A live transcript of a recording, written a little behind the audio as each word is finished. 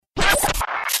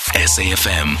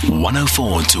SAFM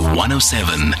 104 to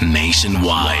 107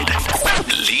 nationwide.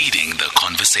 Leading the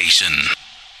conversation.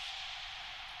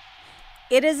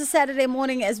 It is a Saturday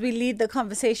morning as we lead the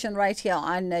conversation right here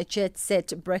on Jet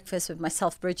Set Breakfast with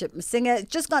myself, Bridget Msinga.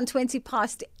 Just gone 20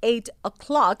 past 8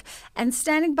 o'clock, and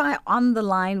standing by on the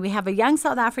line, we have a young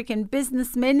South African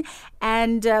businessman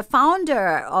and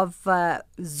founder of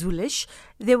Zuluish.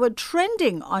 They were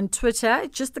trending on Twitter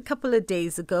just a couple of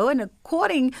days ago, and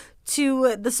according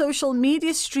to the social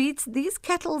media streets, these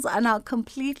kettles are now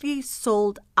completely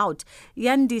sold out.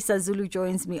 Yandisa Zulu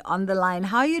joins me on the line.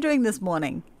 How are you doing this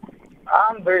morning?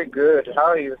 I'm very good. How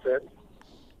are you, sir?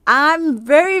 I'm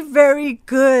very, very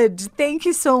good. Thank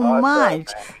you so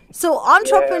much. So,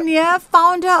 entrepreneur,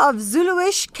 founder of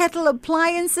Zuluish Kettle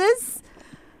Appliances?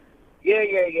 Yeah.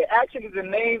 Actually, the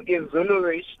name is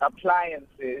Zuluish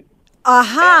Appliances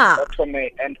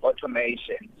and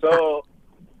automation. So,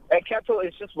 a kettle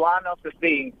is just one of the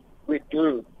things we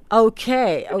do.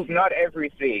 Okay. It's not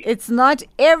everything. It's not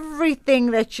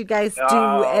everything that you guys do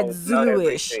at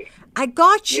Zuluish. I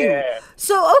got you. Yeah.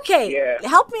 So, okay,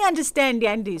 help me understand,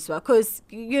 Yandisa, because,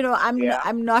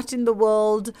 I'm not in the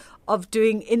world of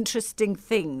doing interesting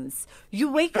things. You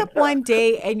wake up one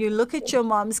day and you look at your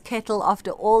mom's kettle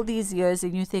after all these years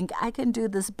and you think, I can do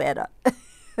this better.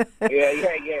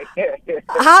 Yeah.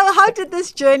 How did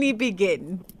this journey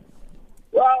begin?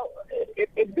 Well,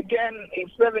 it began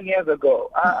 7 years ago.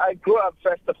 I grew up,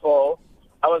 first of all,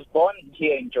 I was born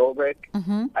here in Joburg.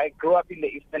 Mm-hmm. I grew up in the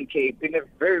Eastern Cape, in a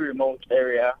very remote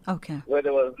area where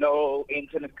there was no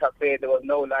internet cafe, there was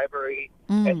no library.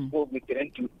 At school, we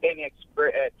didn't do any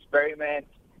experiments.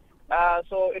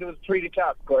 So it was pretty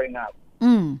tough growing up.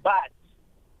 But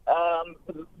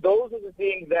those are the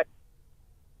things that,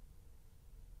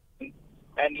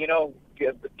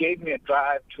 gave me a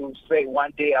drive to say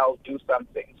one day I'll do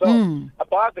something. So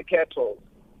about the kettle.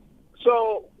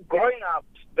 So growing up,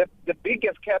 the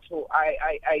biggest kettle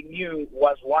I knew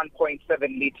was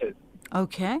 1.7 liters.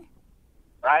 Okay.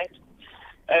 Right?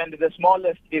 And the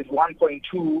smallest is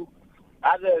 1.2.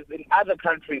 Others in other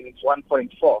countries it's 1.4.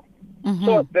 Mm-hmm.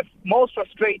 So the most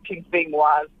frustrating thing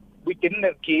was we didn't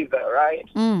have geyser, right?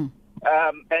 And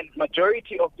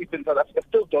majority of people in South Africa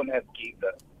still don't have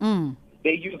geyser.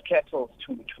 They use kettles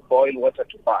to boil water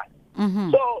to bath.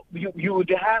 So you would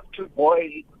have to boil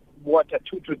water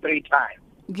 2 to 3 times.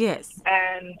 Yes.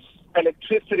 And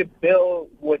electricity bill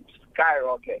would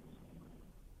skyrocket,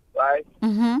 right? So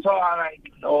I'm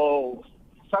like, no,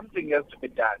 something has to be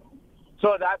done.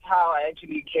 So that's how I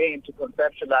actually came to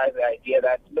conceptualize the idea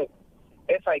that, look,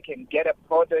 if I can get a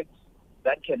product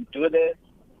that can do this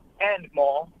and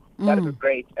more, that would be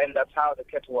great. And that's how the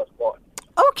kettle was born.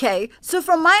 Okay, so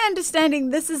from my understanding,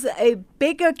 this is a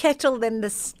bigger kettle than the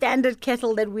standard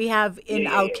kettle that we have in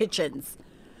our kitchens.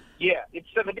 Yeah, it's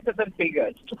 70% bigger.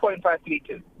 It's 2.5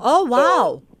 liters. Oh,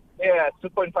 wow. So, yeah,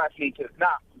 2.5 liters.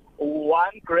 Now,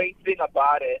 one great thing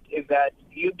about it is that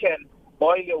you can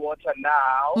boil your water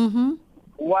now,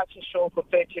 watch a show for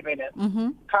 30 minutes,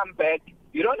 come back.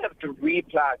 You don't have to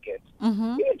replug it.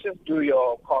 You can just do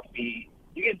your coffee.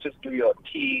 You can just do your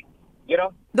tea,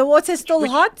 The water is still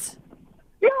hot?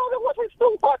 Yeah, the water is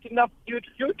still hot enough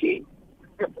duty.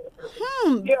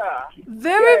 Yeah.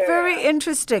 Very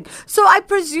interesting. So I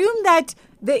presume that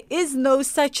there is no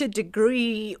such a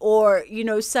degree or,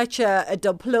 such a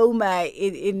diploma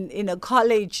in a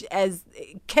college as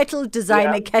kettle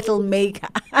designer, kettle maker.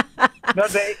 No,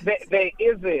 there isn't. There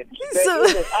isn't.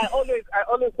 I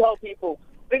always tell people,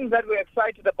 things that we're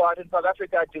excited about in South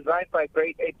Africa are designed by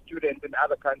grade 8 students in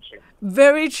other countries.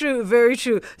 Very true, very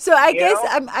true. So I guess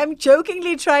I'm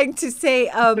jokingly trying to say,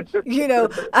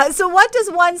 so what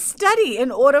does one study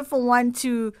in order for one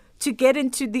to get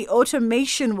into the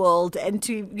automation world and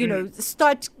to,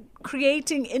 start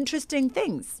creating interesting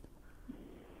things?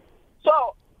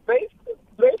 So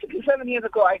basically 7 years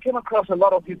ago, I came across a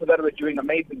lot of people that were doing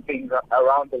amazing things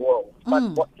around the world. But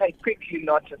what I quickly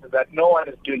noticed is that no one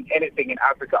is doing anything in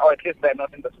Africa, or at least they're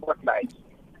not in the spotlight,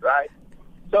 right?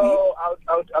 So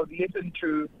I would listen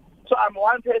to... So I'm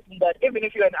one person that even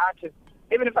if you're an artist,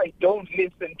 even if I don't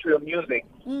listen to your music,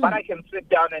 but I can sit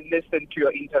down and listen to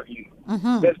your interview.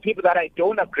 There's people that I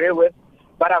don't agree with,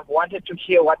 but I've wanted to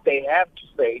hear what they have to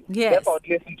say. Yes. Therefore, I'd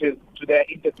listen to their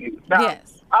interviews. Now,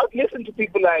 I would listen to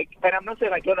people like, and I'm not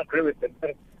saying I don't agree with them,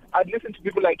 but I'd listen to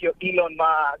people like your Elon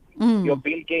Musk, your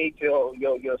Bill Gates, your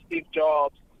Steve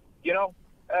Jobs, your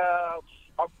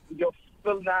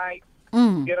Phil Knight,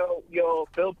 your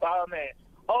Bill Bauman,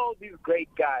 all these great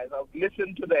guys. I'll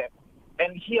listen to them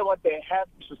and hear what they have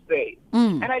to say.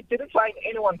 And I didn't find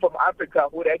anyone from Africa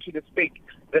who would actually speak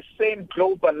the same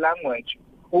global language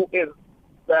who is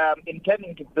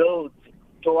intending to build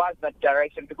towards that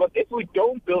direction, because if we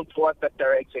don't build towards that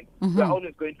direction, we're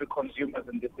always going to be consumers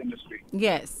in this industry.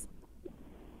 Yes.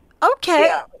 Okay.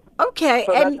 Yeah. Okay.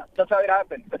 So And that's how it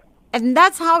happened.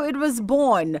 that's how it was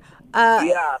born.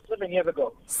 Yeah, 7 years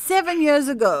ago. 7 years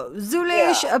ago,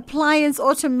 Zuluish Yeah. Appliance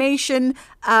Automation,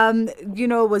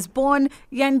 was born.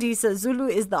 Yandisa Zulu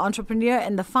is the entrepreneur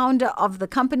and the founder of the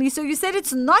company. So you said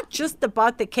it's not just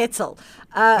about the kettle,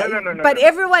 No, but no.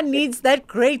 everyone needs that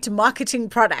great marketing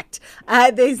product.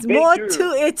 There's more do.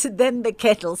 to it than the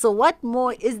kettle. So what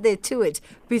more is there to it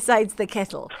besides the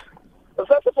kettle? So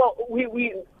first of all,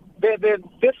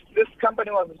 this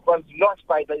company was launched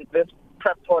by this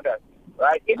prep product,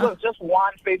 right? It was just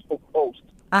one Facebook post.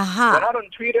 Aha. We're not on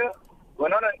Twitter. We're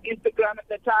not on Instagram at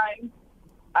the time.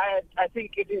 I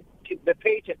think the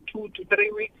page had 2 to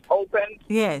 3 weeks open.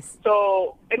 Yes.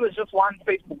 So it was just one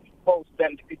Facebook post,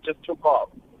 and it just took off.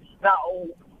 Now,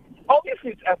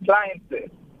 obviously, it's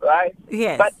appliances, right?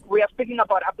 Yes. But we are speaking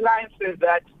about appliances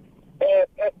that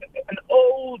an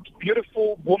old,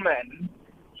 beautiful woman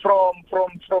from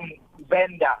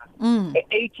Venda, an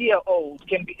 80-year-old,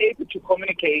 can be able to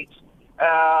communicate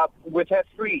with her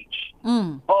fridge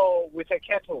or with her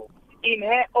kettle in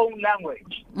her own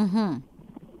language. Mm-hmm.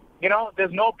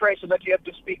 There's no pressure that you have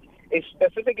to speak a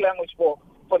specific language for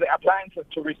the appliances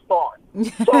to respond.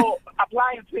 So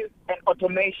appliances and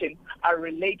automation are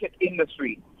related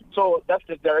industry. So that's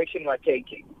the direction we're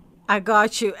taking. I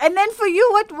got you. And then for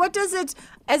you, what does it,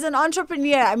 as an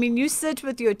entrepreneur, I mean, you sit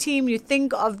with your team, you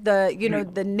think of the,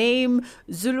 the name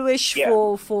Zuluish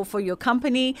for your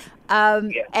company.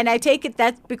 And I take it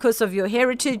that's because of your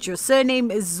heritage, your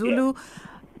surname is Zulu.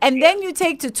 And then you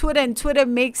take to Twitter, and Twitter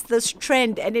makes this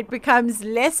trend, and it becomes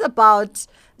less about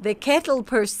the kettle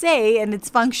per se and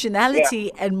its functionality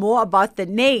and more about the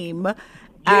name.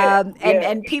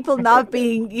 And people now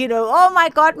being, oh my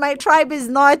God, my tribe is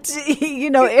not,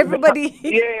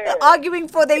 everybody arguing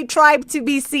for their tribe to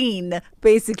be seen,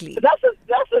 basically. That's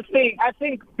the thing. I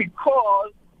think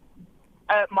because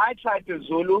my tribe is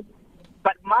Zulu,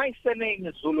 but my surname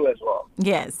is Zulu as well.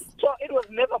 Yes. So it was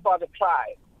never about the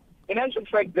tribe. In actual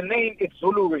fact, the name is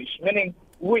Zuluish, meaning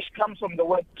wish comes from the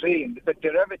word dream. It's a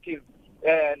derivative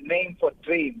name for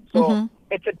dream. So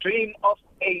it's a dream of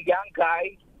a young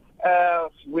guy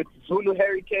with Zulu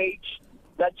heritage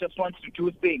that just wants to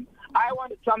do things. I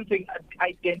wanted something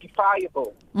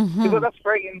identifiable because that's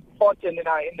very important in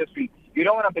our industry. You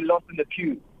don't want to be lost in the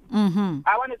queue.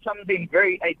 I wanted something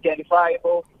very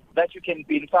identifiable that you can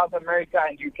be in South America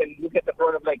and you can look at the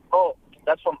product like, oh,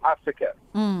 that's from Africa,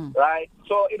 right?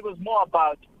 So it was more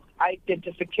about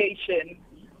identification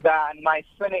than my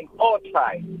surname or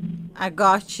tribe. I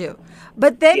got you.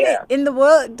 But then in the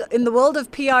world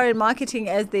of PR and marketing,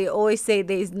 as they always say,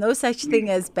 there is no such thing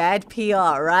as bad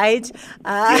PR, right?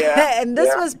 And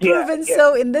this was proven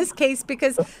so in this case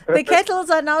because the kettles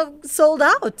are now sold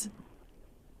out.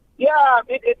 Yeah,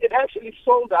 it actually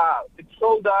sold out. It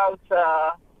sold out,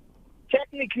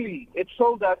 technically, it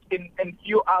sold out in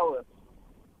few hours.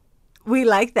 We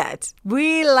like that.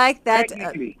 We like that.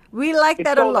 We like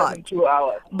that a lot. In 2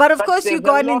 hours. But of course, you've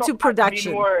gone into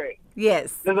production.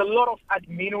 Yes. There's a lot of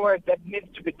admin work that needs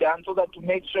to be done so that to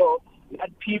make sure that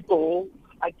people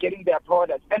are getting their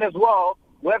products. And as well,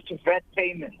 we have to vet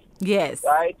payment. Yes.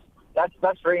 Right?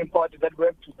 That's very important that we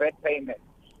have to vet payment.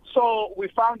 So we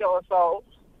found ourselves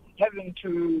having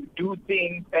to do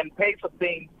things and pay for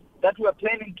things that we are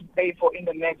planning to pay for in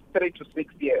the next 3 to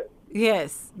 6 years.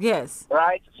 Yes, yes.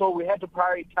 Right? So we had to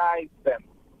prioritize them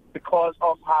because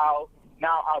of how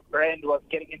now our brand was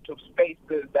getting into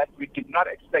spaces that we did not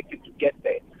expect it to get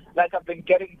there. Like I've been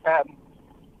getting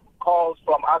calls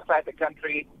from outside the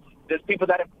country. There's people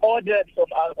that have ordered from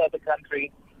outside the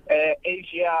country,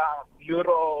 Asia,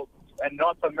 Europe, and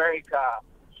North America,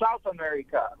 South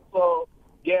America. So,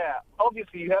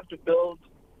 obviously you have to build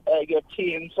your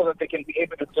team so that they can be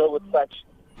able to deal with such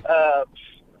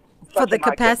for the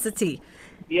capacity.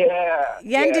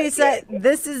 Yandisa,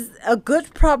 this is a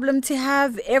good problem to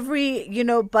have. Every,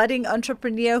 budding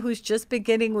entrepreneur who's just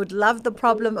beginning would love the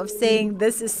problem of saying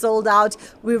this is sold out.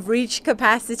 We've reached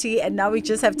capacity and now we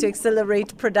just have to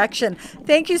accelerate production.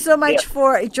 Thank you so much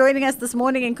for joining us this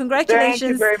morning and congratulations.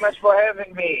 Thank you very much for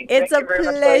having me. It's a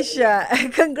pleasure.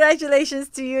 Congratulations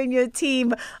to you and your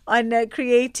team on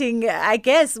creating, I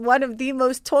guess, one of the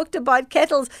most talked about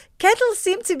kettles. Kettles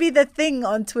seem to be the thing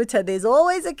on Twitter. There's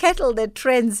always a kettle that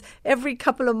trends every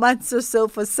couple of months or so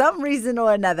for some reason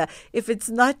or another. If it's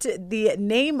not the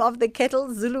name of the kettle,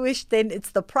 Zuluish, then it's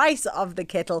the price of the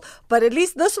kettle. But at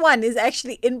least this one is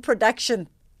actually in production.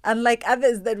 unlike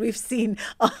others that we've seen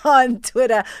on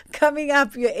Twitter. Coming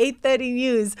up, your 8:30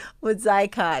 news with Zai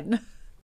Khan.